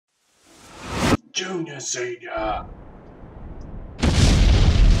Junior Senior.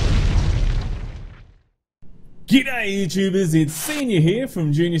 G'day YouTubers, it's Senior here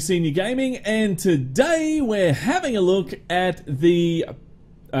from Junior Senior Gaming, and today we're having a look at the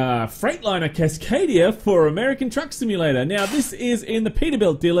Freightliner Cascadia for American Truck Simulator. Now this is in the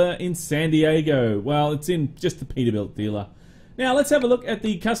Peterbilt dealer in San Diego. Well, it's in just the Peterbilt dealer. Now let's have a look at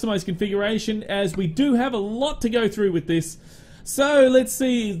the customized configuration, as we do have a lot to go through with this. So let's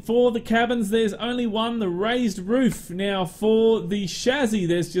see, for the cabins there's only one, the raised roof. Now for the chassis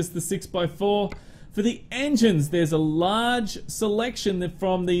there's just the 6x4. For the engines, there's a large selection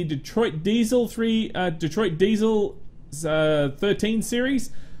from the Detroit Diesel 13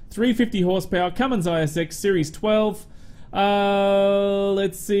 series, 350 horsepower, Cummins ISX Series 12.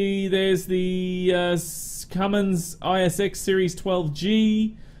 Let's see, there's the Cummins ISX Series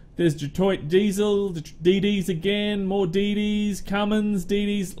 12G. There's Detroit Diesel, DDs again, more DDs, Cummins,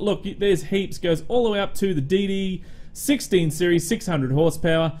 DDs. Look, there's heaps, goes all the way up to the DD 16 series, 600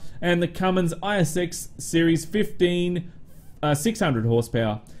 horsepower, and the Cummins ISX series 15, 600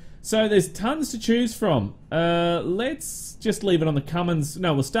 horsepower. So there's tons to choose from. Let's just leave it on the Cummins.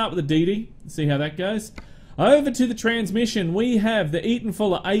 No, we'll start with the DD, see how that goes. Over to the transmission, we have the Eaton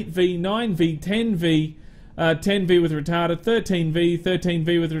Fuller 8V, 9V, 10V, 10V with retarder, 13V,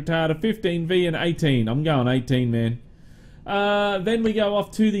 13V with retarder, 15V, and 18. I'm going 18, man. Then we go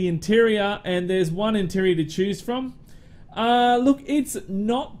off to the interior, and there's one interior to choose from. Look, it's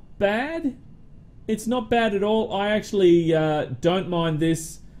not bad. It's not bad at all. I actually don't mind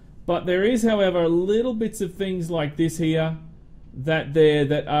this, but there is, however, little bits of things like this here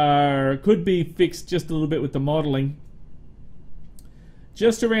that could be fixed just a little bit with the modeling.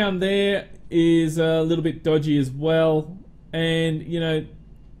 Just around there is a little bit dodgy as well, and you know,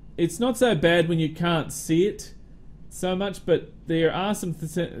 it's not so bad when you can't see it so much, but there are some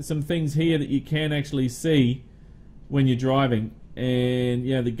things here that you can actually see when you're driving, and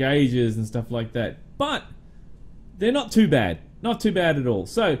you know, the gauges and stuff like that, but they're not too bad, not too bad at all.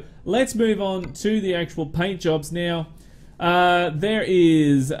 So let's move on to the actual paint jobs now. There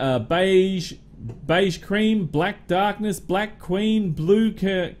is beige cream, black darkness, black queen, blue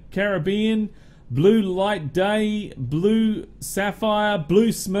Caribbean, blue light day, blue sapphire, blue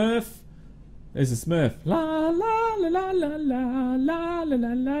smurf. There's a smurf. La la la la la la la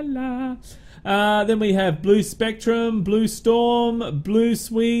la la la. Then we have blue spectrum, blue storm, blue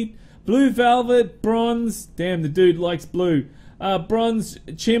sweet, blue velvet, bronze. Damn, the dude likes blue. Bronze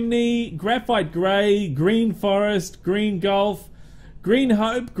chimney, graphite grey, green forest, green gulf, green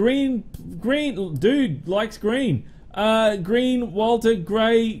hope, green dude likes green. Green Walter,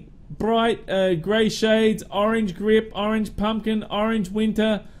 grey bright, grey shades, orange grip, orange pumpkin, orange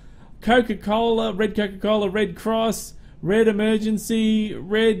winter. Coca-Cola, red cross, red emergency,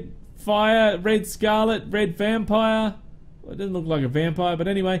 red fire, red scarlet, red vampire. Well, it doesn't look like a vampire, but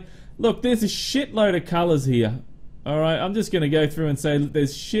anyway. Look, there's a shitload of colours here. Alright, I'm just going to go through and say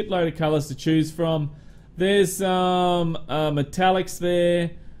there's shitload of colours to choose from. There's some metallics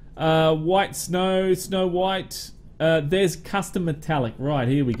there. White snow, snow white. There's custom metallic. Right,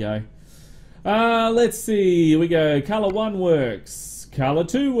 here we go. Let's see. Here we go. Color 1 works. Color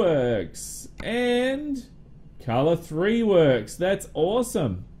 2 works, and color 3 works. That's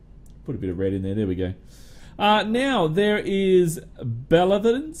awesome. Put a bit of red in there. There we go. Now there is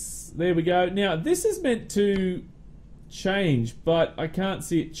Belevance. There we go. Now this is meant to change, but I can't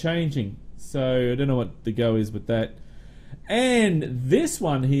see it changing, so I don't know what the go is with that. And this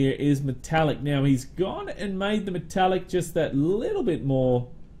one here is metallic. Now he's gone and made the metallic just that little bit more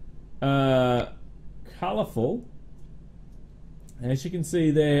colorful. As you can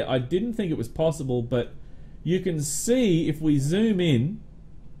see there, I didn't think it was possible, but you can see if we zoom in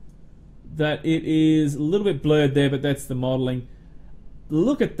that it is a little bit blurred there, but that's the modeling.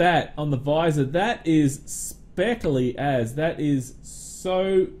 Look at that on the visor. That is speckly as. That is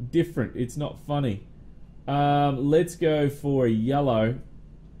so different. It's not funny. Let's go for a yellow.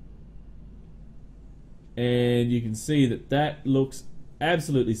 And you can see that looks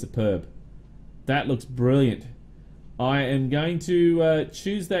absolutely superb. That looks brilliant. I am going to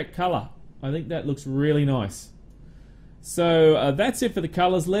choose that color. I think that looks really nice. So that's it for the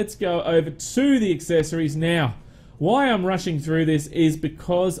colors. Let's go over to the accessories now. Why I'm rushing through this is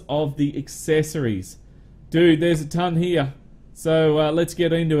because of the accessories. Dude, there's a ton here. So let's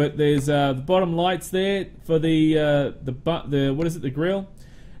get into it. There's the bottom lights there for the what is it, the grill.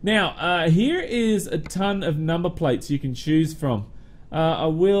 Now here is a ton of number plates you can choose from. I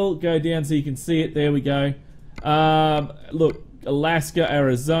will go down so you can see it. There we go. Look, Alaska,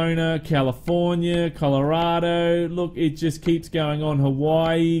 Arizona, California, Colorado. Look, it just keeps going on.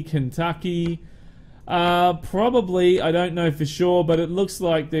 Hawaii, Kentucky, Probably, I don't know for sure, but it looks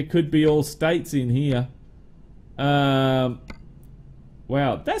like there could be all states in here. Wow,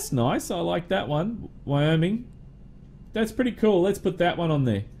 that's nice. I like that one. Wyoming. That's pretty cool. Let's put that one on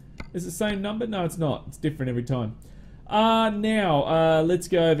there. Is it the same number? No, it's not. It's different every time. Now, let's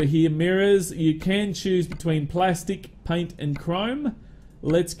go over here. Mirrors. You can choose between plastic, paint, and chrome.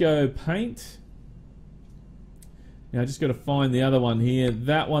 Let's go paint. Now, I just got to find the other one here.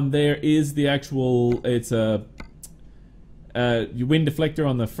 That one there is the actual, it's a your wind deflector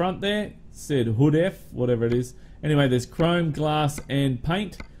on the front there. It said Hood F, whatever it is. Anyway, there's chrome, glass, and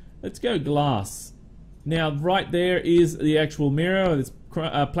paint. Let's go glass. Now, right there is the actual mirror. It's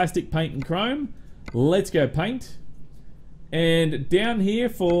plastic, paint, and chrome. Let's go paint. And down here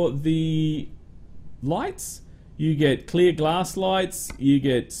for the lights, you get clear glass lights, you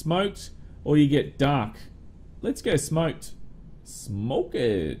get smoked, or you get dark. Let's go smoked. Smoke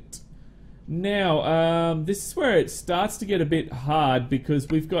it. Now, this is where it starts to get a bit hard because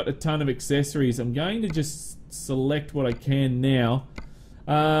we've got a ton of accessories. I'm going to just select what I can now.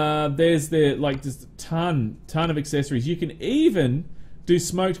 There's just a ton of accessories. You can even do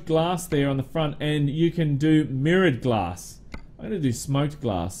smoked glass there on the front, and you can do mirrored glass. I'm going to do smoked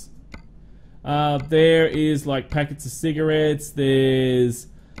glass. There is like packets of cigarettes. There's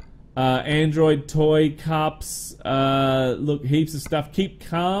Android toy cups. Look, heaps of stuff. Keep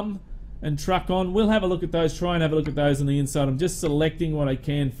calm and truck on. We'll have a look at those. Try and have a look at those on the inside. I'm just selecting what I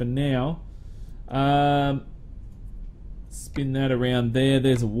can for now. Spin that around there.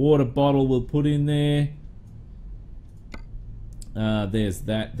 There's a water bottle we'll put in there. There's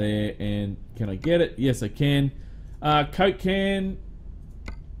that there. And can I get it? Yes, I can. Coke can.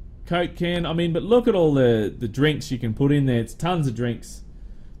 I mean, but look at all the drinks you can put in there. It's tons of drinks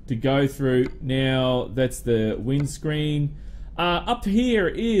to go through. Now, that's the windscreen. Up here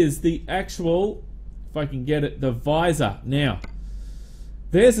is the actual, if I can get it, the visor. Now,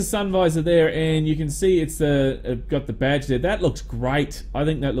 there's the sun visor there, and you can see it's got the badge there. That looks great. I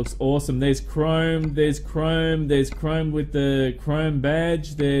think that looks awesome. There's chrome, there's chrome with the chrome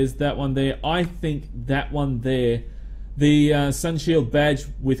badge. There's that one there. I think that one there, the Sunshield badge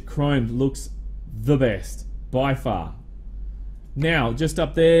with chrome, looks the best by far. Now, just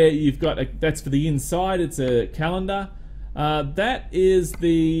up there, you've got that's for the inside. It's a calendar. That is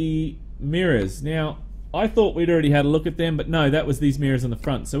the mirrors. Now, I thought we'd already had a look at them, but no, that was these mirrors on the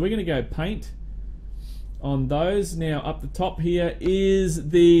front. So we're going to go paint on those. Now, up the top here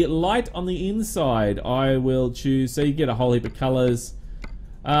is the light on the inside. I will choose, so you get a whole heap of colors.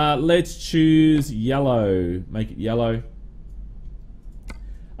 Let's choose yellow. Make it yellow.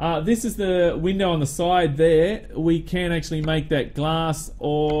 This is the window on the side there. We can actually make that glass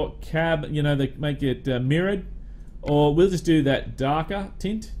or cab, you know, make it mirrored. Or we'll just do that darker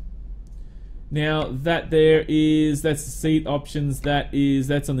tint. Now that that's the seat options.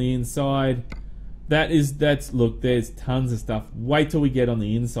 That's on the inside. Look, there's tons of stuff. Wait till we get on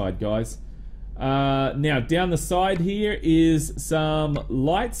the inside, guys. Now down the side here is some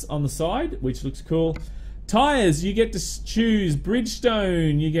lights on the side, which looks cool. Tires, you get to choose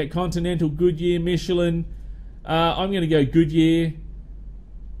Bridgestone, you get Continental, Goodyear, Michelin. I'm going to go Goodyear.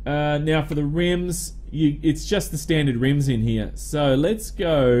 Now for the rims, it's just the standard rims in here. So let's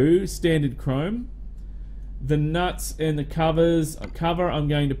go standard chrome. The nuts and the cover I'm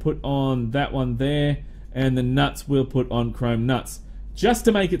going to put on that one there, and the nuts we'll put on chrome nuts. Just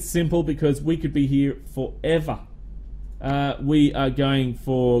to make it simple, because we could be here forever. We are going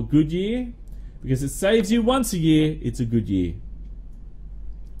for Goodyear, because it saves you once a year. It's a good year.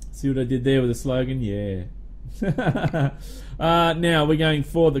 See what I did there with the slogan? Yeah. Now we're going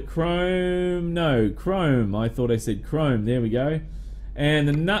for the chrome. No, chrome. I thought I said chrome. There we go. And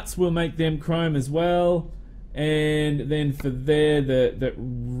the nuts, will make them chrome as well. And then for there, the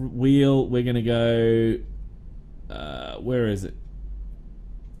wheel, we're going to go, where is it?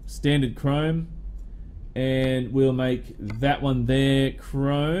 Standard chrome. And we'll make that one there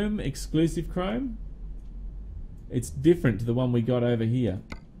chrome, exclusive chrome. It's different to the one we got over here.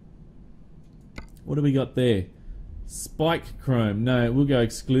 What do we got there? Spike chrome. No, we'll go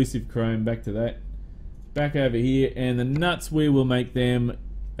exclusive chrome. Back to that. Back over here. And the nuts, we will make them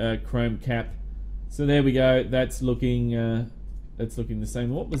chrome cap. So there we go. That's looking the same.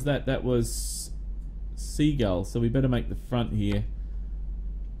 What was that? That was seagull. So we better make the front here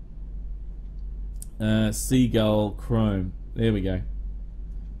seagull chrome. There we go.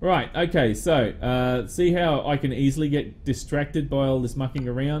 Right, okay, so see how I can easily get distracted by all this mucking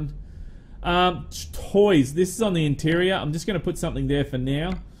around. Toys, this is on the interior. I'm just going to put something there for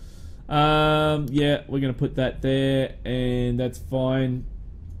now. Yeah, we're going to put that there, and that's fine,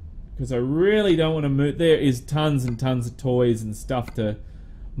 because I really don't want to move. There is tons and tons of toys and stuff to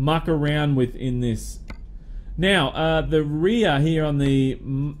muck around with in this. Now, the rear here on the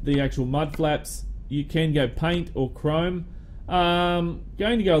actual mud flaps, you can go paint or chrome. Going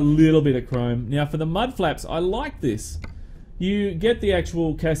to go a little bit of chrome. Now, for the mud flaps, I like this. You get the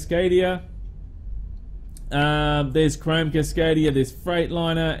actual Cascadia. There's Chrome Cascadia, there's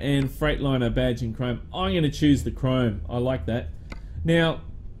Freightliner, and Freightliner badge in Chrome. I'm going to choose the Chrome. I like that. Now,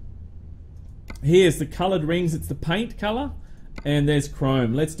 here's the coloured rings. It's the paint colour. And there's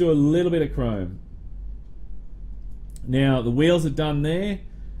Chrome. Let's do a little bit of Chrome. Now, the wheels are done there.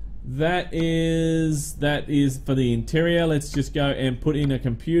 That is for the interior. Let's just go and put in a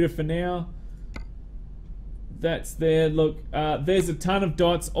computer for now. That's there. Look, there's a ton of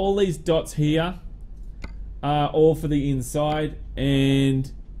dots. All these dots here are all for the inside,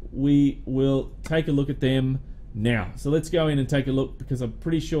 and we will take a look at them now. So let's go in and take a look, because I'm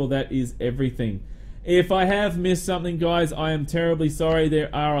pretty sure that is everything. If I have missed something, guys, I am terribly sorry.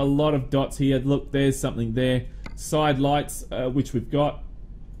 There are a lot of dots here. Look, there's something there. Side lights, which we've got.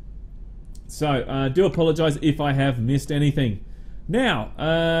 So, do apologize if I have missed anything. Now,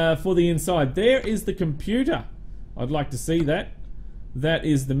 for the inside, there is the computer. I'd like to see that. That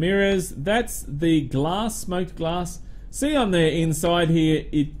is the mirrors. That's the glass, smoked glass. See on the inside here,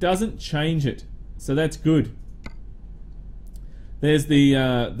 it doesn't change it. So that's good. There's the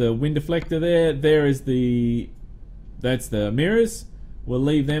wind deflector there. That's the mirrors. We'll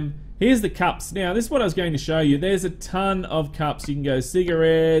leave them. Here's the cups. Now, this is what I was going to show you. There's a ton of cups. You can go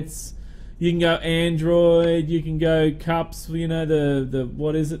cigarettes. You can go Android. You can go cups. You know,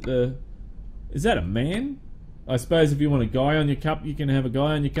 what is it? Is that a man? I suppose if you want a guy on your cup, you can have a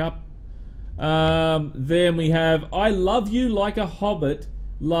guy on your cup. Then we have, I love you like a hobbit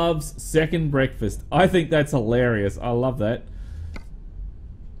loves second breakfast. I think that's hilarious. I love that.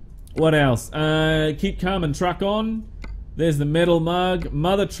 What else? Keep calm and truck on. There's the metal mug.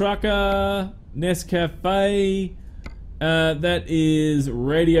 Mother Trucker. Nescafe. That is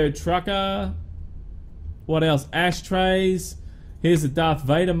Radio Trucker. What else? Ashtrays. Here's the Darth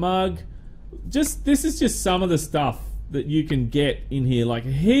Vader mug. This is just some of the stuff that you can get in here. Like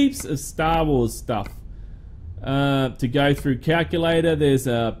heaps of Star Wars stuff to go through. Calculator. There's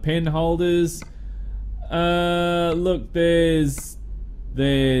pen holders. Look, there's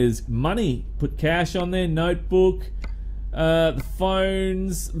money. Put cash on there. Notebook. The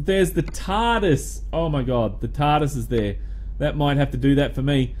phones. There's the TARDIS. Oh my god, the TARDIS is there. That might have to do that for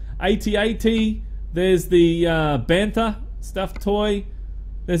me. AT-AT. There's the Bantha stuffed toy.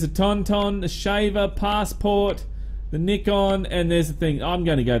 There's a Tauntaun, a shaver, passport, the Nikon, and there's the thing. I'm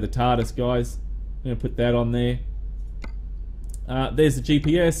going to go the TARDIS, guys. I'm going to put that on there. There's the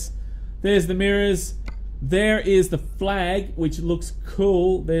GPS. There's the mirrors. There is the flag, which looks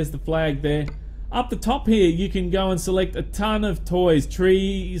cool. There's the flag there. Up the top here, you can go and select a ton of toys,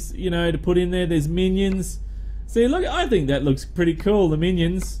 trees, you know, to put in there. There's minions. See, look, I think that looks pretty cool, the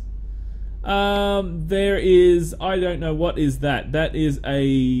minions. There is, I don't know, what is that? That is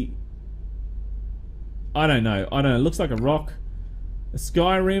a, I don't know, it looks like a rock. A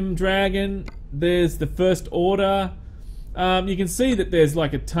Skyrim dragon. There's the First Order. You can see that there's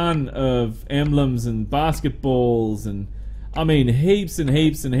like a ton of emblems and basketballs and, I mean, heaps and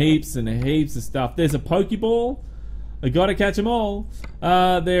heaps and heaps and heaps of stuff. There's a Pokeball. I gotta catch them all.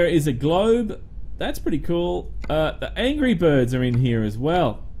 There is a globe. That's pretty cool. The Angry Birds are in here as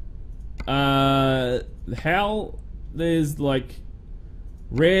well. Howl. There's like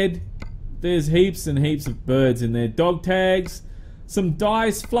red. There's heaps and heaps of birds in there. Dog tags. Some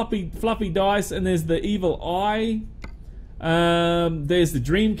dice, fluffy dice, and there's the evil eye. There's the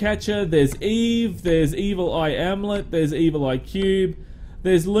Dreamcatcher, there's Eve, there's Evil Eye Amulet, there's Evil Eye Cube,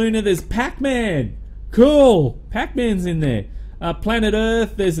 there's Luna, there's Pac-Man! Cool! Pac-Man's in there. Planet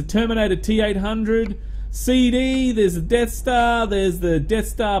Earth, there's the Terminator T-800, CD, there's the Death Star, there's the Death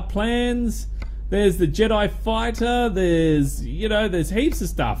Star plans, there's the Jedi Fighter, there's, you know, there's heaps of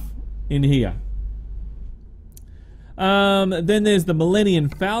stuff in here. Then there's the Millennium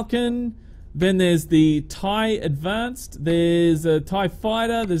Falcon. Then there's the TIE Advanced. There's a TIE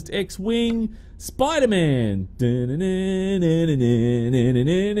Fighter. There's X-Wing. Spider-Man.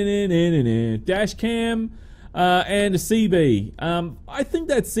 Dash Cam. And a CB. I think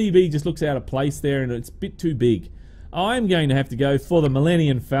that CB just looks out of place there and it's a bit too big. I'm going to have to go for the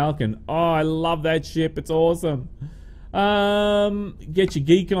Millennium Falcon. Oh, I love that ship. It's awesome. Get your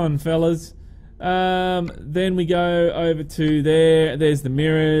geek on, fellas. Then we go over to there. There's the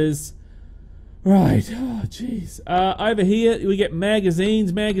mirrors. Right. Oh, jeez. Over here we get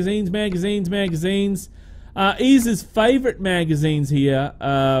magazines. Ease's favourite magazines here,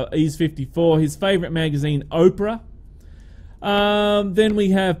 Ease 54, his favourite magazine, Oprah. Then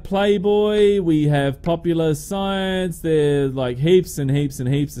we have Playboy, we have Popular Science, there's like heaps and heaps and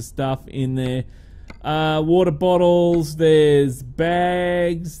heaps of stuff in there. Water bottles, there's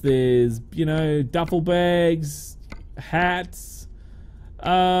bags, there's, you know, duffel bags, hats.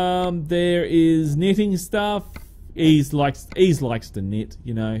 There is knitting stuff. Ease likes to knit,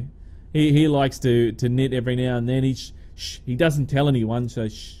 you know. He likes to knit every now and then. He doesn't tell anyone, so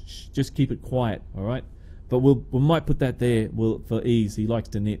just keep it quiet, all right? But we might put that there for Ease. He likes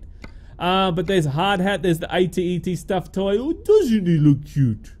to knit. But there's a hard hat. There's the ATET stuffed toy. Oh, doesn't he look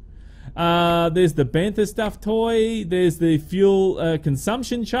cute? There's the Bantha stuffed toy. There's the fuel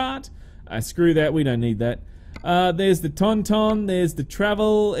consumption chart. Screw that. We don't need that. There's the Tauntaun. There's the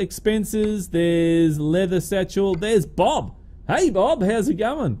travel expenses. There's leather satchel. There's Bob. Hey, Bob. How's it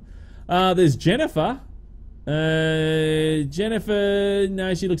going? There's Jennifer. Jennifer,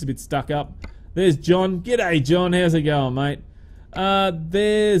 no, she looks a bit stuck up. There's John. G'day, John. How's it going, mate?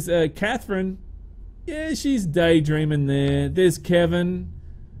 There's Catherine. Yeah, she's daydreaming there. There's Kevin.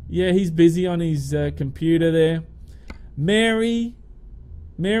 Yeah, he's busy on his computer there. Mary,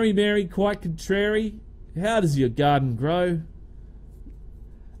 quite contrary. How does your garden grow?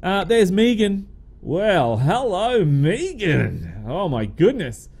 There's Megan. Well, hello, Megan. Oh, my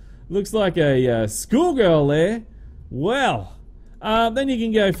goodness. Looks like a schoolgirl there. Well, then you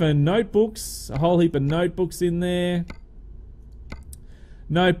can go for notebooks. A whole heap of notebooks in there.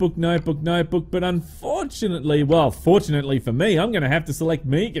 Notebook. But unfortunately, well, fortunately for me, I'm going to have to select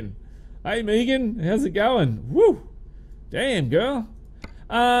Megan. Hey, Megan, how's it going? Woo! Damn, girl.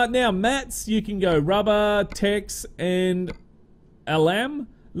 Now, mats, you can go rubber, Tex, and Alam.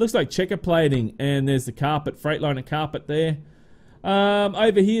 Looks like checker plating, and there's the carpet, Freightliner carpet there.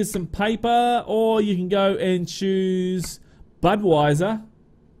 Over here's some paper, or you can go and choose Budweiser.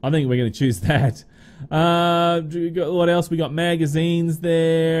 I think we're going to choose that. What else? We got magazines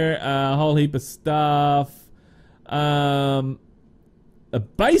there, a whole heap of stuff. A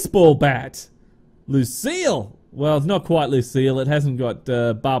baseball bat. Lucille. Well, it's not quite Lucille. It hasn't got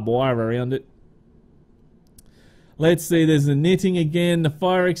barbed wire around it. Let's see. There's the knitting again, the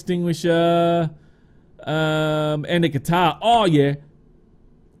fire extinguisher, and a guitar. Oh, yeah.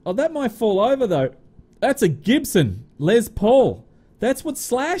 Oh, that might fall over, though. That's a Gibson Les Paul. That's what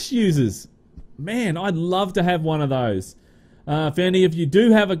Slash uses. Man, I'd love to have one of those. If any of you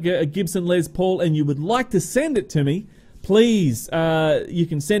do have a Gibson Les Paul and you would like to send it to me, please, you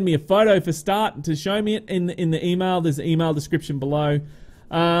can send me a photo for start to show me it in the email. There's an email description below.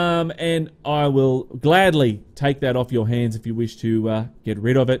 And I will gladly take that off your hands if you wish to get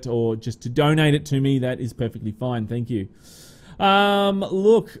rid of it or just to donate it to me. That is perfectly fine. Thank you.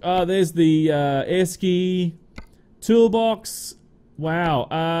 Look, there's the Esky toolbox.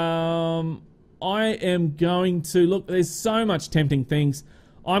 Wow. I am going to... Look, there's so much tempting things.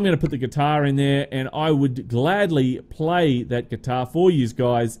 I'm going to put the guitar in there, and I would gladly play that guitar for you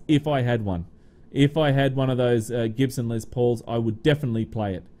guys if I had one. If I had one of those Gibson Les Pauls, I would definitely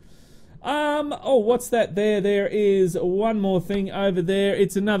play it. Oh, what's that there? There is one more thing over there.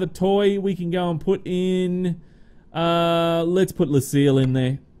 It's another toy we can go and put in. Let's put Lucille in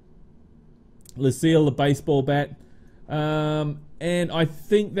there. Lucille, the baseball bat. And I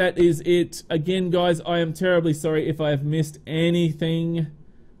think that is it. Again, guys, I am terribly sorry if I have missed anything.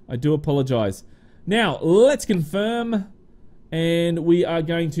 I do apologize. Now, let's confirm. And we are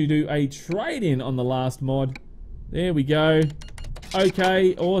going to do a trade-in on the last mod. There we go.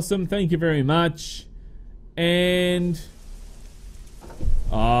 Okay, awesome. Thank you very much. And...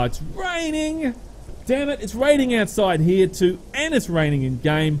 oh, it's raining. Damn it, it's raining outside here too. And it's raining in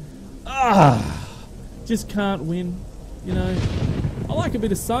game. Just can't win. You know, I like a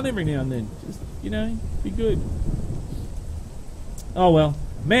bit of sun every now and then. Just, you know, be good. Oh well.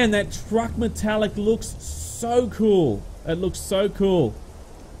 Man, that truck metallic looks so cool. It looks so cool.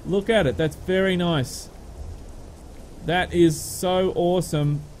 Look at it. That's very nice. That is so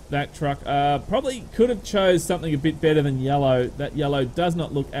awesome, that truck. Probably could have chose something a bit better than yellow. That yellow does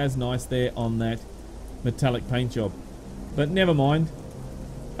not look as nice there on that metallic paint job. But never mind.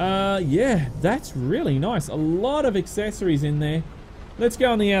 Yeah, that's really nice. A lot of accessories in there. Let's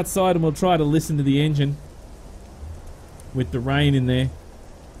go on the outside and we'll try to listen to the engine with the rain in there.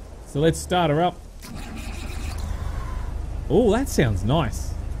 So let's start her up. Oh, that sounds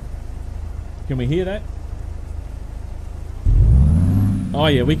nice. Can we hear that? Oh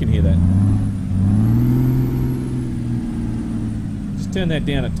yeah, we can hear that. Just turn that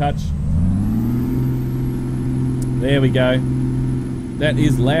down a touch. There we go. That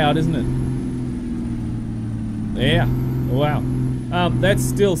is loud, isn't it? Yeah, wow. That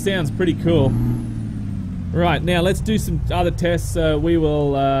still sounds pretty cool. Right, now let's do some other tests. We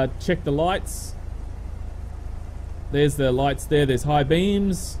will check the lights. There's the lights there, there's high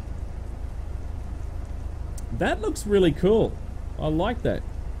beams. That looks really cool. I like that.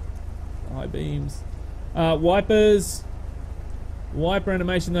 High beams. Wipers. Wiper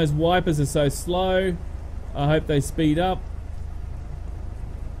animation, those wipers are so slow. I hope they speed up.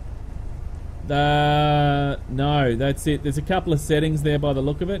 No, that's it. There's a couple of settings there by the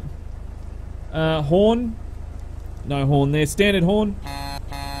look of it. Horn. No horn there. Standard horn.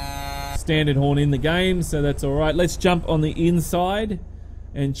 Standard horn in the game, so that's alright. Let's jump on the inside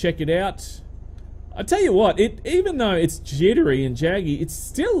and check it out. I tell you what, even though it's jittery and jaggy, it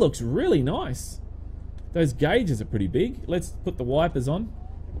still looks really nice. Those gauges are pretty big. Let's put the wipers on.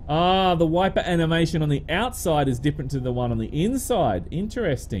 Ah, the wiper animation on the outside is different to the one on the inside.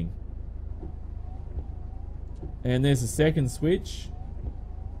 Interesting. And there's a second switch.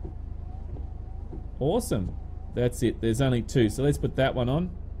 Awesome. That's it. There's only two. So let's put that one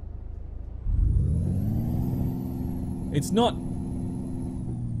on. It's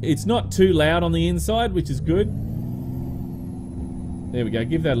not too loud on the inside, which is good. There we go.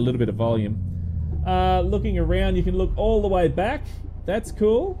 Give that a little bit of volume. Looking around, you can look all the way back. That's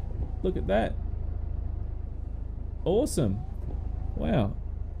cool. Look at that. Awesome. Wow.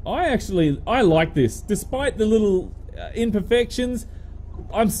 I like this. Despite the little imperfections,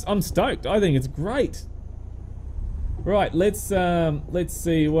 I'm stoked. I think it's great. Right, let's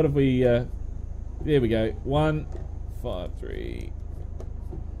see, what have we there we go. 1, 5, 3.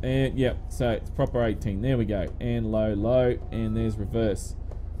 And yep, so it's proper 18. There we go. And low, low, and there's reverse.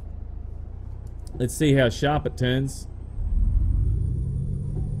 Let's see how sharp it turns.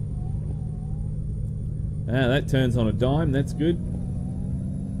 Ah, that turns on a dime. That's good.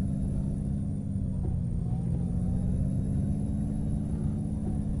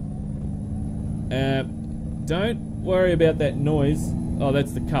 Don't worry about that noise. Oh,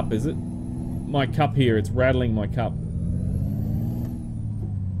 that's the cup, is it? My cup here. It's rattling my cup.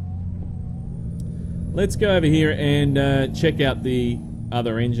 Let's go over here and check out the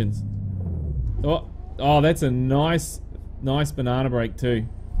other engines. Oh, that's a nice banana brake too.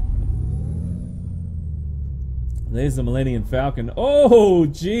 There's the Millennium Falcon. Oh,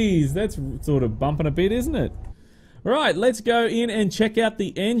 geez, that's sort of bumping a bit, isn't it? Right, let's go in and check out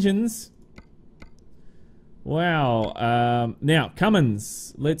the engines. Wow. Now,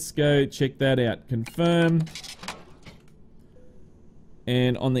 Cummins. Let's go check that out. Confirm.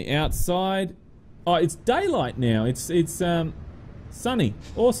 And on the outside... Oh, it's daylight now. It's sunny.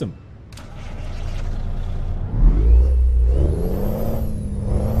 Awesome.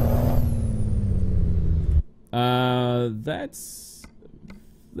 That's...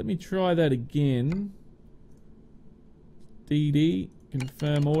 Let me try that again. DD.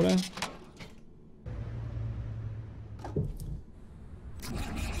 Confirm order.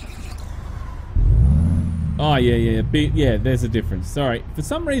 Oh, yeah, there's a difference. Sorry. For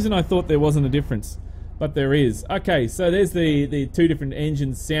some reason I thought there wasn't a difference, but there is. Okay, so there's the two different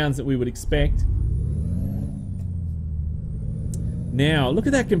engine sounds that we would expect. Now, look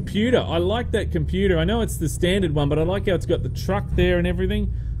at that computer. I like that computer. I know it's the standard one, but I like how it's got the truck there and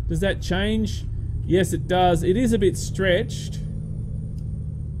everything. Does that change? Yes, it does. It is a bit stretched.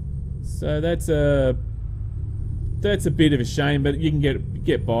 So that's a bit of a shame, but you can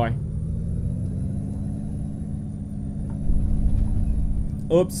get by.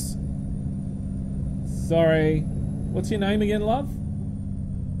 Oops. Sorry. What's your name again, love?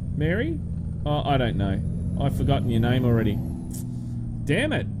 Mary? Oh, I don't know. I've forgotten your name already.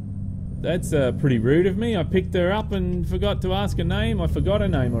 Damn it. That's pretty rude of me. I picked her up and forgot to ask her name. I forgot her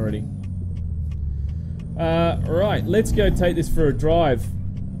name already. Right, let's go take this for a drive.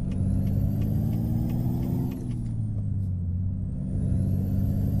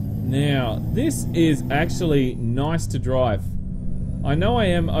 Now, this is actually nice to drive. I know I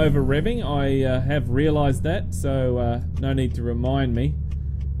am over revving. I have realised that, so no need to remind me.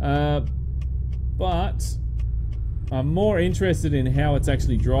 But I'm more interested in how it's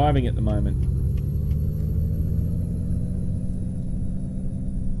actually driving at the moment.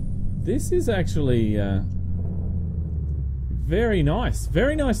 This is actually very nice.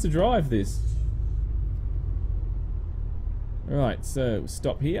 Very nice to drive this. Right, so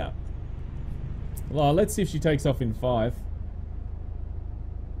stop here. Well, let's see if she takes off in 5.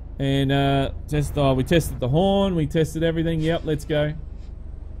 And we tested the horn, we tested everything. Yep, let's go.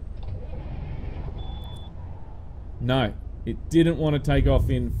 No, it didn't want to take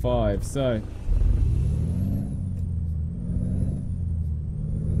off in 5, so...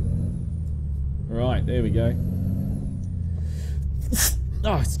 Right, there we go.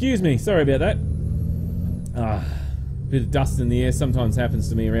 Oh, excuse me. Sorry about that. Bit of dust in the air sometimes happens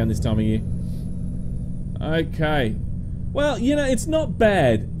to me around this time of year. Okay. Well, you know, it's not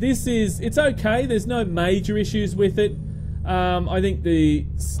bad. It's okay. There's no major issues with it. I think the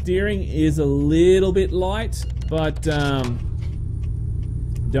steering is a little bit light, but don't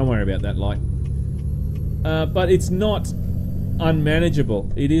worry about that light. But it's not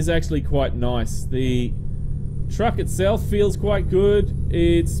unmanageable. It is actually quite nice. The truck itself feels quite good.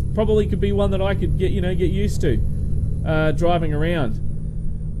 It's probably could be one that I could get used to driving around.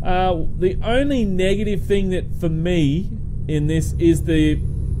 The only negative thing that for me in this is the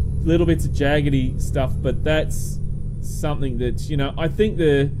little bits of jaggedy stuff, but that's something that, you know, I think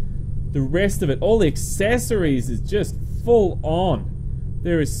the rest of it, all the accessories is just full on.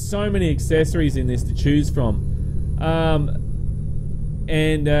 There is so many accessories in this to choose from.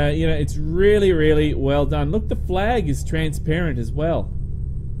 You know, it's really, really well done. Look, the flag is transparent as well.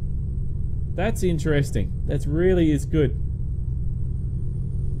 That's interesting. That really is good.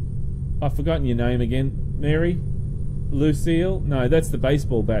 I've forgotten your name again. Mary? Lucille? No, that's the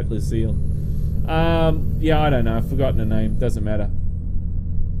baseball bat, Lucille. Yeah, I don't know. I've forgotten her name. Doesn't matter.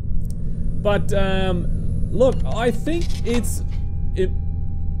 But, look, I think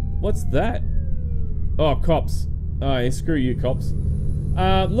what's that? Oh, cops. Oh, yeah, screw you, cops.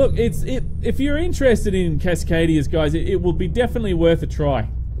 Look, if you're interested in Cascadias, guys, it will be definitely worth a try.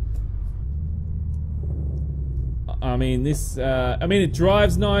 I mean, it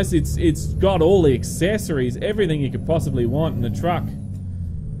drives nice. It's got all the accessories, everything you could possibly want in a truck.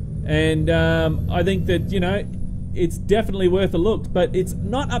 And I think that, you know, it's definitely worth a look. But it's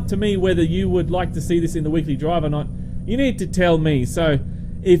not up to me whether you would like to see this in the weekly drive or not. You need to tell me. So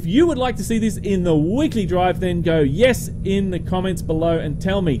if you would like to see this in the weekly drive, then go yes in the comments below and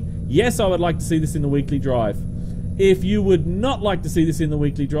tell me, yes, I would like to see this in the weekly drive. If you would not like to see this in the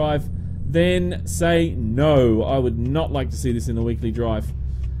weekly drive, then say no, I would not like to see this in the weekly drive.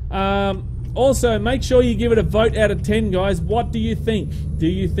 Also, make sure you give it a vote out of 10, guys. What do you think? Do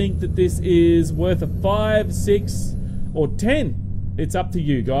you think that this is worth a 5, 6, or 10? It's up to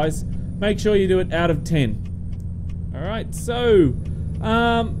you, guys. Make sure you do it out of 10. Alright, so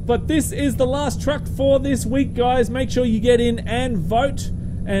but this is the last truck for this week, guys. Make sure you get in and vote,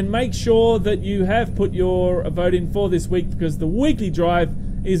 and make sure that you have put your vote in for this week, because the weekly drive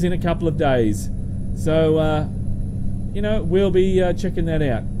is in a couple of days. So, you know, we'll be checking that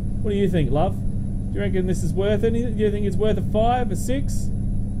out. What do you think, love? Do you reckon this is worth anything? Do you think it's worth a 5, a 6?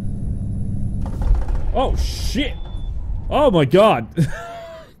 Oh, shit! Oh my god!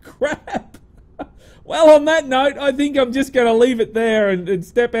 Crap! Well, on that note, I think I'm just going to leave it there and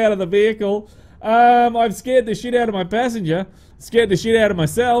step out of the vehicle. I've scared the shit out of my passenger, scared the shit out of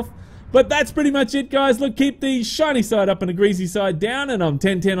myself. But that's pretty much it, guys. Look, keep the shiny side up and the greasy side down, and I'm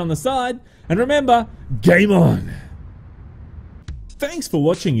 10-10 on the side. And remember, game on! Thanks for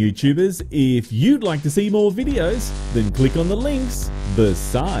watching, YouTubers. If you'd like to see more videos, then click on the links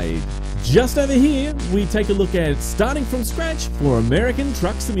beside. Just over here, we take a look at starting from scratch for American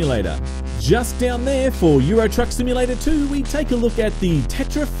Truck Simulator. Just down there for Euro Truck Simulator 2, we take a look at the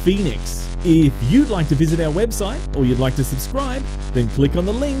Tetra Phoenix. If you'd like to visit our website or you'd like to subscribe, then click on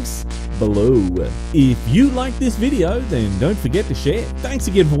the links below. If you like this video, then don't forget to share. Thanks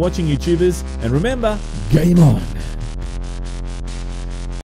again for watching, YouTubers, and remember, game on!